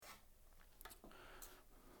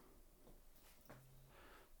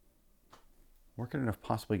Where could it have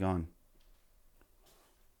possibly gone?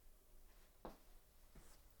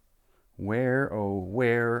 Where, oh,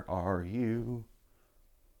 where are you?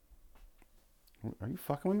 Are you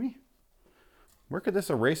fucking with me? Where could this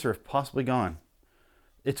eraser have possibly gone?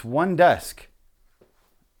 It's one desk.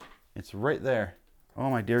 It's right there. Oh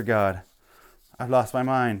my dear God. I've lost my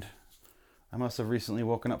mind. I must have recently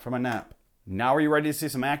woken up from a nap. Now are you ready to see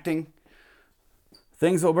some acting?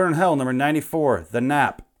 Things That Will Burn in Hell, number 94, The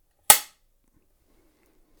Nap.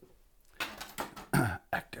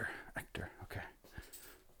 Actor, okay.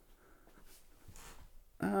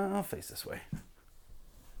 I'll face this way.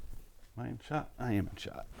 Am I in shot? I am in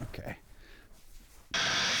shot, okay.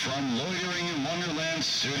 From Loitering in Wonderland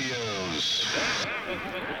Studios.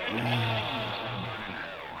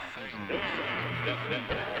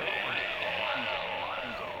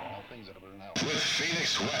 With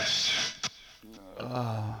Phoenix West.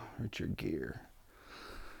 Oh, Richard Gere.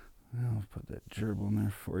 I'll put that gerbil in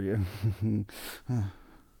there for you.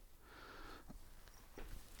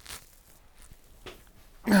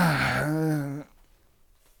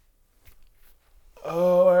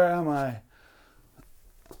 Oh, where am I?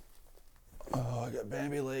 Oh, I got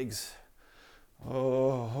Bambi legs.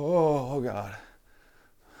 Oh, God.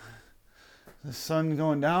 Is the sun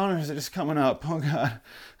going down or is it just coming up? Oh, God.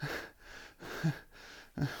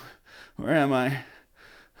 Where am I?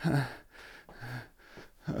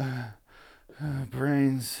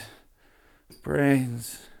 Brains.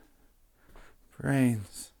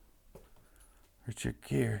 Richard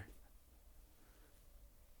Gere.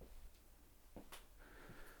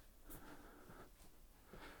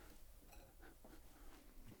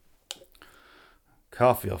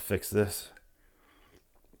 Coffee will fix this.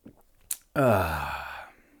 Not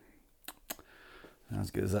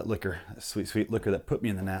as good as that liquor. That sweet, sweet liquor that put me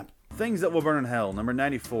in the nap. Things That Will Burn in Hell, number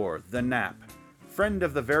 94, The Nap. Friend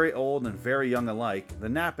of the very old and very young alike, the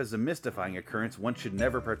nap is a mystifying occurrence one should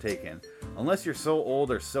never partake in. Unless you're so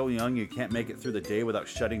old or so young you can't make it through the day without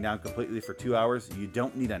shutting down completely for 2 hours, you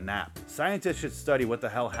don't need a nap. Scientists should study what the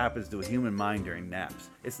hell happens to a human mind during naps.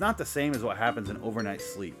 It's not the same as what happens in overnight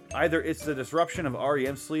sleep. Either it's the disruption of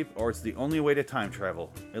REM sleep or it's the only way to time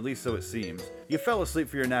travel. At least so it seems. You fell asleep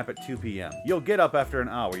for your nap at 2 p.m. You'll get up after an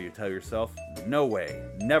hour, you tell yourself. No way.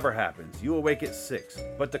 Never happens. You awake at 6.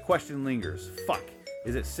 But the question lingers. Fuck.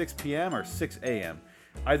 Is it 6 p.m. or 6 a.m.?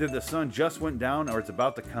 Either the sun just went down or it's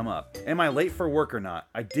about to come up. Am I late for work or not?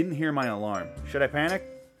 I didn't hear my alarm. Should I panic?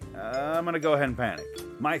 I'm gonna go ahead and panic.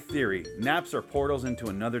 My theory, naps are portals into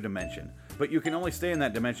another dimension. But you can only stay in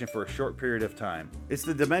that dimension for a short period of time. It's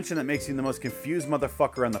the dimension that makes you the most confused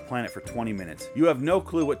motherfucker on the planet for 20 minutes. You have no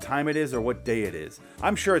clue what time it is or what day it is.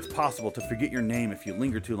 I'm sure it's possible to forget your name if you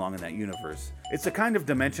linger too long in that universe. It's the kind of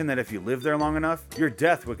dimension that if you live there long enough, your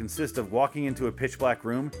death would consist of walking into a pitch black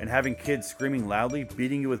room and having kids screaming loudly,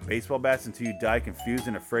 beating you with baseball bats until you die confused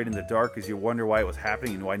and afraid in the dark as you wonder why it was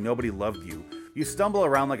happening and why nobody loved you. You stumble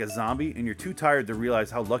around like a zombie, and you're too tired to realize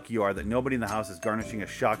how lucky you are that nobody in the house is garnishing a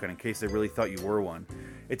shotgun in case they really thought you were one.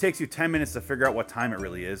 It takes you 10 minutes to figure out what time it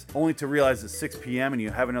really is, only to realize it's 6 p.m. and you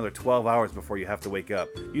have another 12 hours before you have to wake up.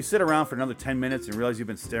 You sit around for another 10 minutes and realize you've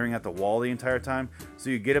been staring at the wall the entire time, so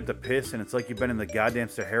you get up to piss and it's like you've been in the goddamn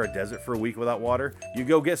Sahara Desert for a week without water. You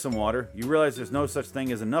go get some water, you realize there's no such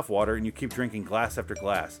thing as enough water, and you keep drinking glass after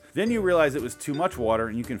glass. Then you realize it was too much water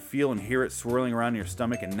and you can feel and hear it swirling around in your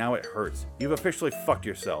stomach, and now it hurts. You've officially fucked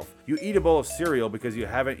yourself. You eat a bowl of cereal because you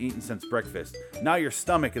haven't eaten since breakfast. Now your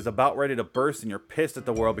stomach is about ready to burst and you're pissed at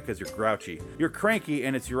the world because you're grouchy. You're cranky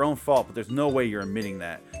and it's your own fault, but there's no way you're admitting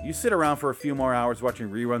that. You sit around for a few more hours watching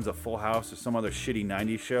reruns of Full House or some other shitty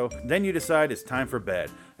 90s show. Then you decide it's time for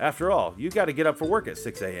bed. After all, you gotta get up for work at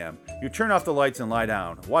 6 a.m. You turn off the lights and lie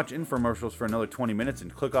down, watch infomercials for another 20 minutes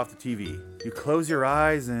and click off the TV. You close your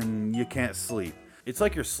eyes and you can't sleep. It's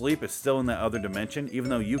like your sleep is still in that other dimension, even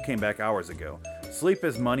though you came back hours ago. Sleep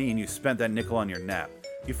is money and you spent that nickel on your nap.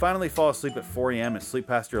 You finally fall asleep at 4 a.m. and sleep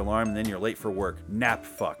past your alarm, and then you're late for work. Nap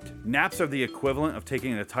fucked. Naps are the equivalent of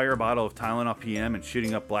taking an entire bottle of Tylenol PM and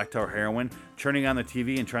shooting up Black Tar heroin, turning on the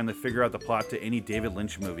TV and trying to figure out the plot to any David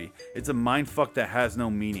Lynch movie. It's a mindfuck that has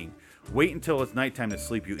no meaning. Wait until it's nighttime to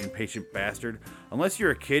sleep, you impatient bastard. Unless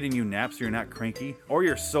you're a kid and you nap so you're not cranky, or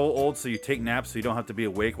you're so old so you take naps so you don't have to be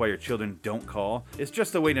awake while your children don't call. It's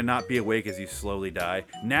just a way to not be awake as you slowly die.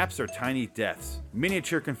 Naps are tiny deaths,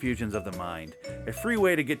 miniature confusions of the mind. A free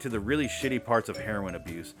way to get to the really shitty parts of heroin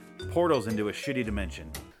abuse. Portals into a shitty dimension.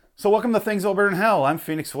 So welcome to Things That Will Burn in Hell. I'm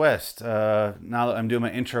Phoenix West. Now that I'm doing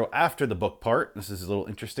my intro after the book part, this is a little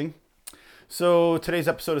interesting. So today's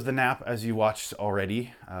episode is The Nap, as you watched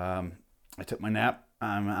already. I took my nap.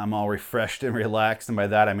 I'm all refreshed and relaxed, and by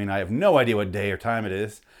that I mean I have no idea what day or time it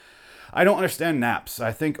is. I don't understand naps.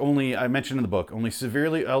 I think I mentioned in the book, only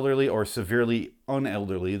severely elderly or severely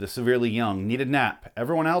unelderly, the severely young, need a nap.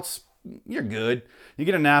 Everyone else, you're good. You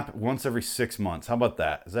get a nap once every 6 months. How about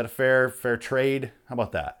that? Is that a fair trade? How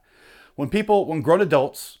about that? When grown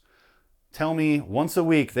adults tell me once a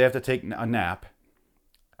week they have to take a nap,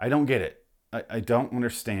 I don't get it. I don't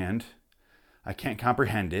understand. I can't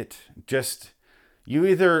comprehend it. Just, you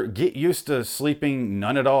either get used to sleeping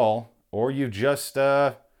none at all, or you just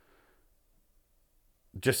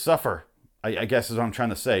suffer, I guess is what I'm trying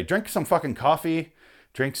to say. Drink some fucking coffee,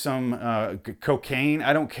 drink some cocaine.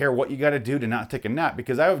 I don't care what you got to do to not take a nap,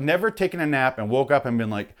 because I've never taken a nap and woke up and been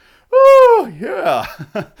like, oh, yeah.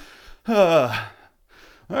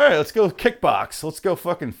 All right, let's go kickbox. Let's go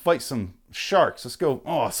fucking fight some sharks. Let's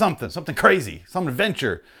go, something crazy, some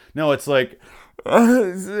adventure. No, it's like, I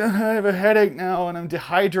have a headache now and I'm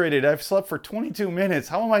dehydrated. I've slept for 22 minutes.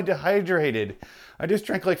 How am I dehydrated? I just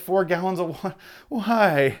drank like 4 gallons of water.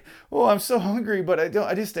 Why? Oh, I'm so hungry, but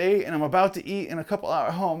I just ate and I'm about to eat in a couple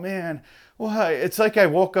hours. Oh man, why? It's like I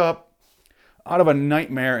woke up out of a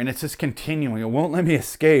nightmare and it's just continuing. It won't let me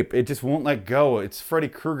escape. It just won't let go. It's Freddy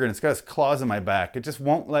Krueger and it's got his claws in my back. It just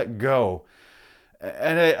won't let go.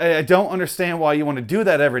 And I don't understand why you want to do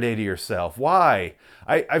that every day to yourself. Why?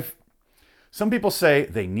 Some people say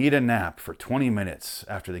they need a nap for 20 minutes.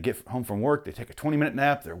 After they get home from work, they take a 20-minute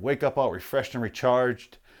nap. They wake up all refreshed and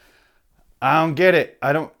recharged. I don't get it.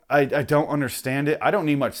 I don't understand it. I don't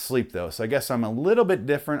need much sleep though, so I guess I'm a little bit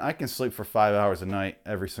different. I can sleep for 5 hours a night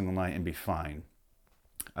every single night and be fine.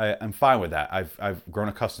 I'm fine with that. I've grown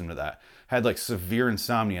accustomed to that. Had like severe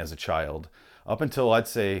insomnia as a child. Up until I'd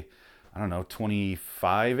say, I don't know,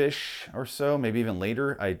 25-ish or so, maybe even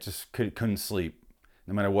later, I just couldn't sleep.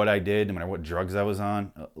 No matter what I did, no matter what drugs I was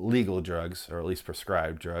on, legal drugs, or at least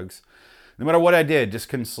prescribed drugs. No matter what I did, just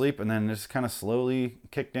couldn't sleep, and then just kind of slowly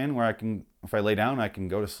kicked in where if I lay down, I can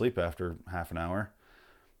go to sleep after half an hour.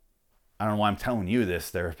 I don't know why I'm telling you this,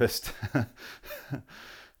 therapist.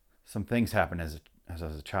 Some things happened as I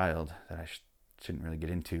was a child that I shouldn't really get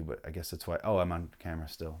into, but I guess that's why. Oh, I'm on camera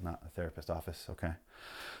still, not a therapist office. Okay.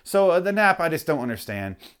 So the nap, I just don't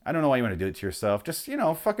understand. I don't know why you want to do it to yourself. Just,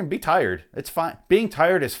 fucking be tired. It's fine. Being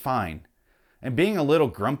tired is fine. And being a little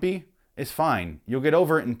grumpy is fine. You'll get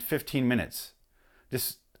over it in 15 minutes.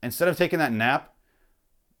 Just, instead of taking that nap,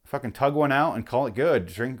 fucking tug one out and call it good.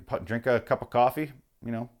 Drink a cup of coffee,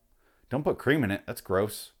 Don't put cream in it. That's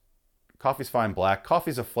gross. Coffee's fine black.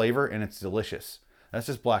 Coffee's a flavor and it's delicious. That's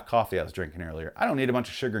just black coffee I was drinking earlier. I don't need a bunch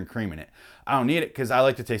of sugar and cream in it. I don't need it because I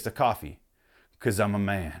like the taste of coffee. Because I'm a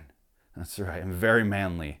man. That's right. I'm very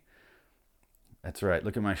manly. That's right.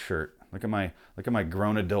 Look at my shirt. Look at my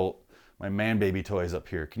grown adult, my man baby toys up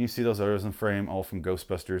here. Can you see those others in frame? All from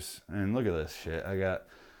Ghostbusters. And look at this shit. I got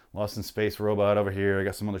Lost in Space robot over here. I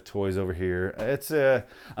got some other toys over here.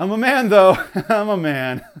 I'm a man though. I'm a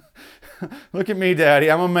man. Look at me, daddy.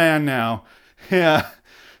 I'm a man now. Yeah.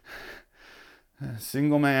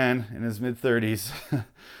 Single man in his mid-30s.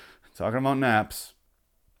 Talking about naps.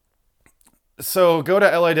 So go to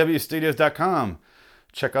liwstudios.com.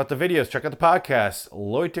 Check out the videos. Check out the podcast.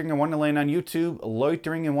 Loitering in Wonderland on YouTube.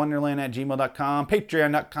 Loiteringinwonderland@gmail.com.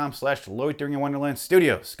 Patreon.com/loiteringinwonderland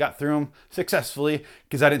studios. Got through them successfully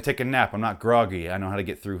because I didn't take a nap. I'm not groggy. I know how to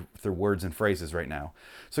get through words and phrases right now.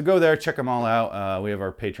 So go there. Check them all out. We have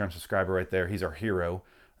our Patreon subscriber right there. He's our hero.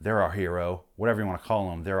 They're our hero. Whatever you want to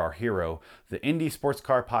call them. They're our hero. The Indy Sports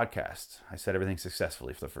Car Podcast. I said everything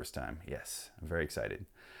successfully for the first time. Yes. I'm very excited.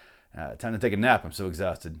 Time to take a nap. I'm so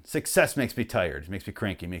exhausted. Success makes me tired. Makes me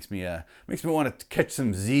cranky. Makes me want to catch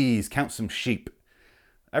some Z's, count some sheep.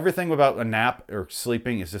 Everything about a nap or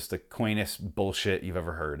sleeping is just the quaintest bullshit you've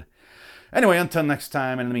ever heard. Anyway, until next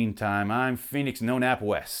time, in the meantime, I'm Phoenix No Nap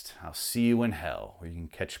West. I'll see you in hell, where you can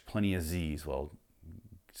catch plenty of Z's while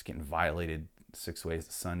just getting violated 6 ways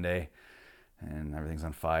to Sunday, and everything's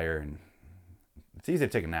on fire, and it's easy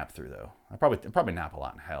to take a nap through, though. I'll probably nap a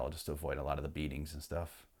lot in hell just to avoid a lot of the beatings and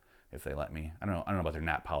stuff. If they let me. I don't know about their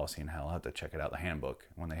nap policy in hell. I'll have to check it out, the handbook.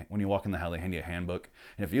 When you walk in the hell, they hand you a handbook.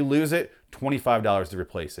 And if you lose it, $25 to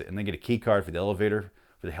replace it. And they get a key card for the elevator,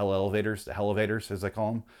 for the hell elevators, as I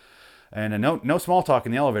call them. And no small talk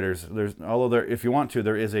in the elevators. If you want to,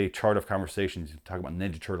 there is a chart of conversations. You talk about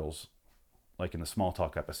Ninja Turtles, like in the small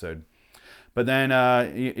talk episode. But then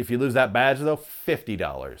if you lose that badge, though,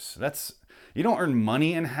 $50. You don't earn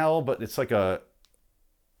money in hell, but it's like a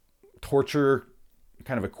torture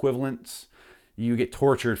kind of equivalence. You get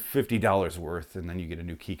tortured $50 worth, and then you get a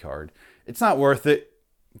new key card. It's not worth it.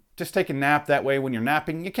 Just take a nap. That way when you're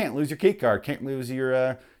napping, you can't lose your key card, can't lose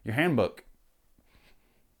your handbook.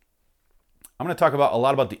 I'm going to talk about a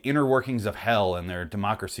lot about the inner workings of hell and their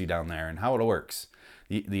democracy down there and how it works.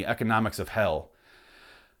 The economics of hell.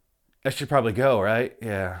 I should probably go, right?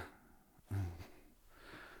 Yeah.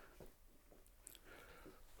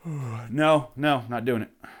 No, not doing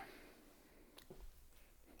it.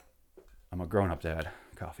 I'm a grown-up dad.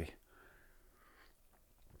 Coffee.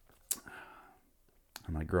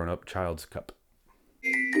 I'm a grown-up child's cup.